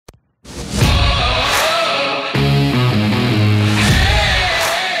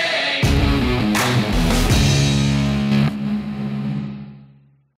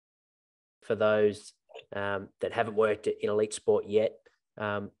for those that haven't worked in elite sport yet,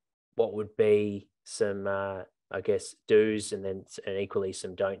 what would be some, I guess, do's and equally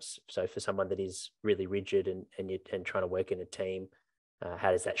some don'ts? So for someone that is really rigid and trying to work in a team,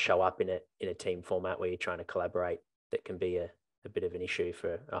 how does that show up in a team format where you're trying to collaborate? That can be a bit of an issue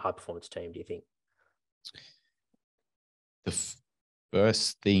for a high performance team, do you think? The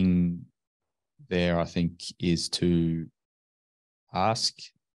first thing there, I think, is to ask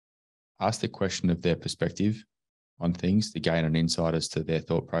the question of their perspective on things to gain an insight as to their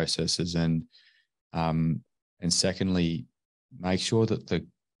thought processes, and secondly, make sure that the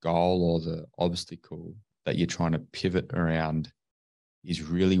goal or the obstacle that you're trying to pivot around is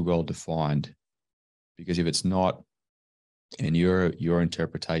really well defined. Because if it's not, and your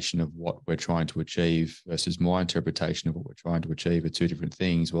interpretation of what we're trying to achieve versus my interpretation of what we're trying to achieve are two different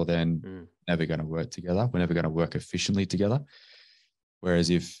things, well, then we're never going to work together. We're never going to work efficiently together.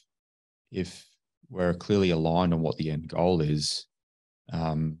 Whereas if we're clearly aligned on what the end goal is,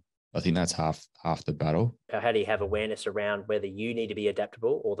 I think that's half the battle. How do you have awareness around whether you need to be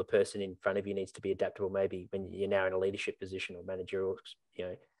adaptable or the person in front of you needs to be adaptable? Maybe when you're now in a leadership position or managerial,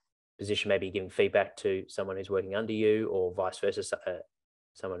 position, maybe giving feedback to someone who's working under you, or vice versa,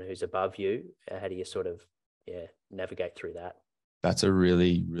 someone who's above you. How do you sort of navigate through that? That's a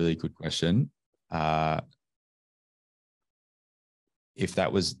really, really good question. If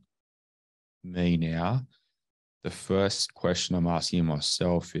that was me now, the first question I'm asking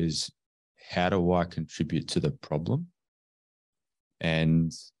myself is, how do I contribute to the problem?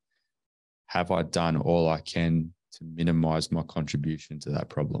 And have I done all I can to minimize my contribution to that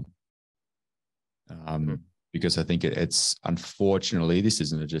problem? Because I think it's unfortunately, this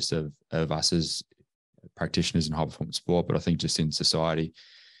isn't just of us as practitioners in high performance sport, but I think just in society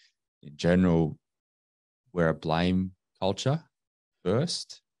in general, we're a blame culture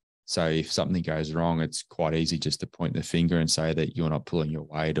first. So if something goes wrong, it's quite easy just to point the finger and say that you're not pulling your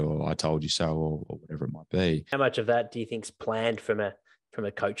weight, or I told you so, or whatever it might be. How much of that do you think is planned from a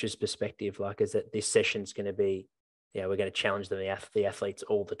coach's perspective? Like, is that this session's going to be, we're going to challenge the athletes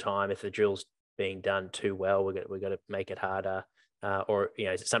all the time. If the drill's being done too well, we're going to make it harder. Or,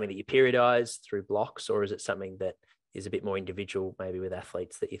 is it something that you periodize through blocks, or is it something that is a bit more individual, maybe with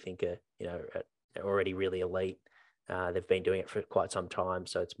athletes that you think are already really elite? They've been doing it for quite some time,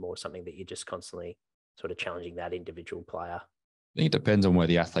 so it's more something that you're just constantly sort of challenging that individual player. I think it depends on where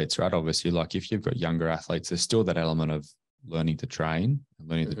the athletes are at. Obviously, like if you've got younger athletes, there's still that element of learning to train, and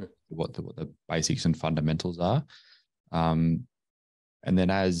learning what the basics and fundamentals are. And then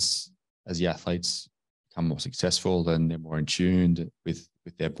as the athletes become more successful, then they're more in tune with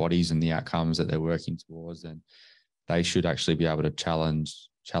their bodies and the outcomes that they're working towards, then they should actually be able to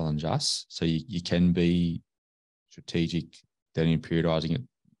challenge us. So you can be strategic then in periodizing it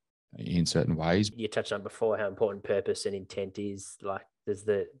in certain ways. You touched on before how important purpose and intent is. Like, does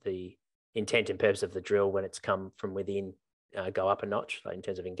the intent and purpose of the drill, when it's come from within, go up a notch, like in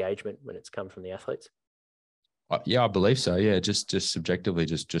terms of engagement when it's come from the athletes? Yeah, I believe so. Yeah, just subjectively,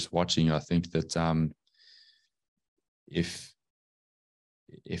 just watching, I think that if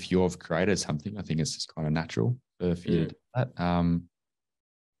you've created something, I think it's just kind of natural for you to do that.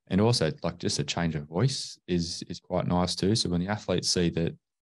 And also, like, just a change of voice is quite nice too. So when the athletes see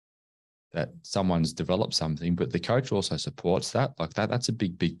that someone's developed something, but the coach also supports that, like that's a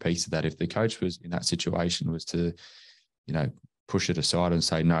big piece of that. If the coach was in that situation was to, push it aside and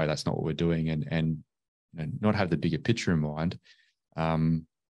say, no, that's not what we're doing, and not have the bigger picture in mind,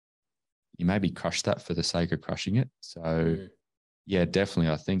 you maybe crush that for the sake of crushing it. So yeah,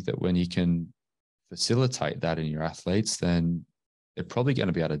 definitely. I think that when you can facilitate that in your athletes, then they're probably going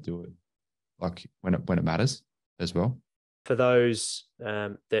to be able to do it, like when it matters as well. For those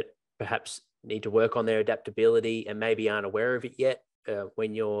that perhaps need to work on their adaptability and maybe aren't aware of it yet,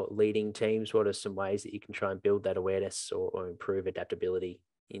 when you're leading teams, what are some ways that you can try and build that awareness or improve adaptability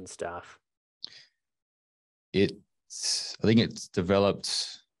in staff? I think it's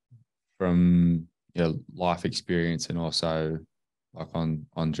developed from life experience and also like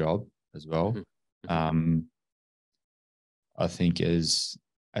on job as well. I think as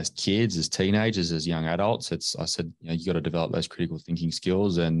kids, as teenagers, as young adults, you got to develop those critical thinking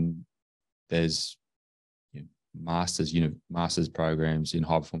skills, and there's master's programs in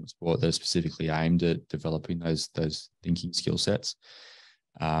high performance sport that are specifically aimed at developing those thinking skill sets.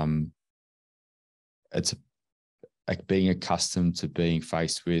 It's like being accustomed to being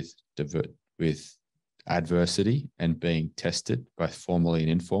faced with adversity and being tested both formally and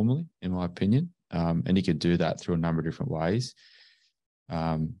informally, in my opinion. And you could do that through a number of different ways.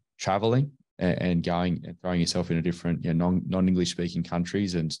 Traveling and going and throwing yourself into different non-English speaking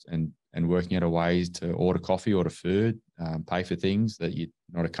countries and and working out a ways to order coffee, order food, pay for things that you're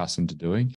not accustomed to doing.